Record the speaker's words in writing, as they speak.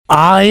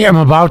I am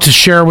about to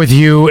share with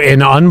you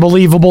an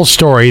unbelievable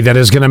story that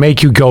is going to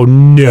make you go,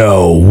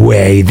 no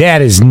way,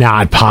 that is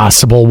not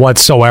possible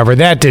whatsoever.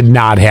 That did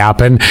not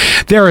happen.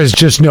 There is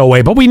just no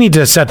way. But we need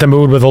to set the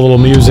mood with a little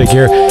music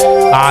here.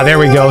 There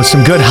we go.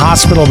 Some good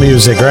hospital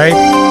music, right?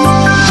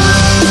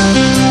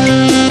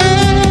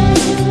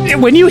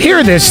 When you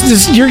hear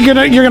this you're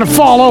gonna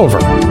fall over.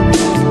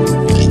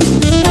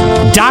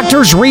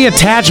 Doctors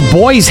reattach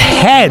boy's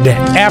head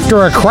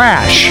after a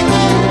crash.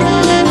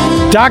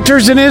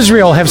 Doctors in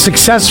Israel have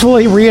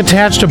successfully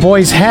reattached a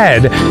boy's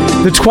head.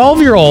 The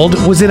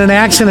 12-year-old was in an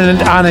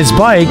accident on his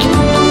bike.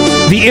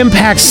 The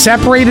impact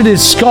separated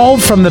his skull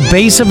from the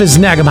base of his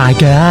neck. Oh, my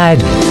God.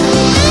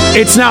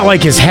 It's not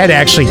like his head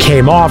actually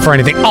came off or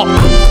anything.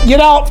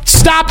 Oh,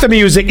 stop the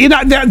music.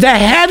 The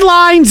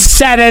headline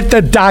said it.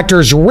 The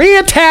doctors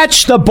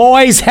reattached the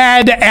boy's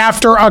head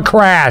after a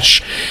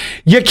crash.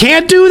 You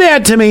can't do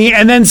that to me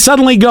and then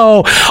suddenly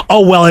go,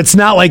 oh, well, it's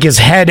not like his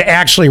head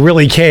actually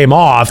really came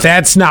off.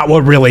 That's not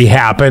what really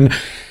happened.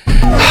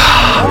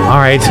 All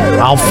right,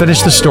 I'll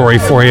finish the story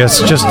for you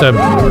just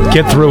to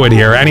get through it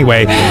here.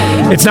 Anyway,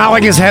 it's not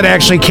like his head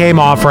actually came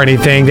off or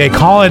anything. They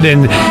call it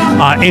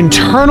an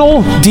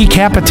internal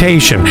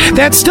decapitation.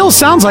 That still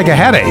sounds like a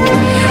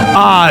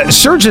headache.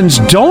 Surgeons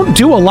don't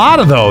do a lot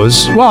of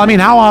those. Well, I mean,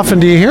 how often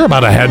do you hear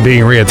about a head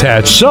being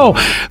reattached? So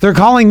they're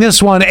calling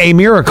this one a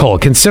miracle,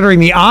 considering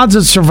the odds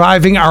of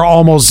surviving are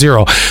almost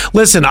zero.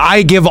 Listen,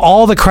 I give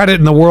all the credit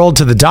in the world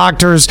to the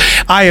doctors.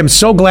 I am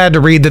so glad to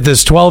read that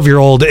this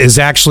 12-year-old is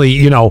actually,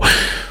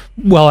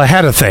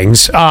 ahead of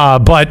things.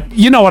 But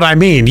you know what I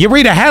mean. You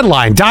read a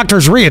headline,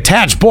 doctors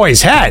reattach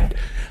boy's head.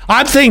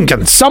 I'm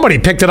thinking somebody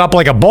picked it up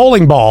like a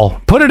bowling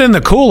ball, put it in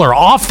the cooler,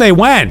 off they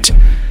went.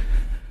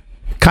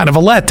 Kind of a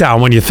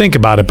letdown when you think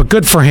about it, but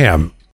good for him.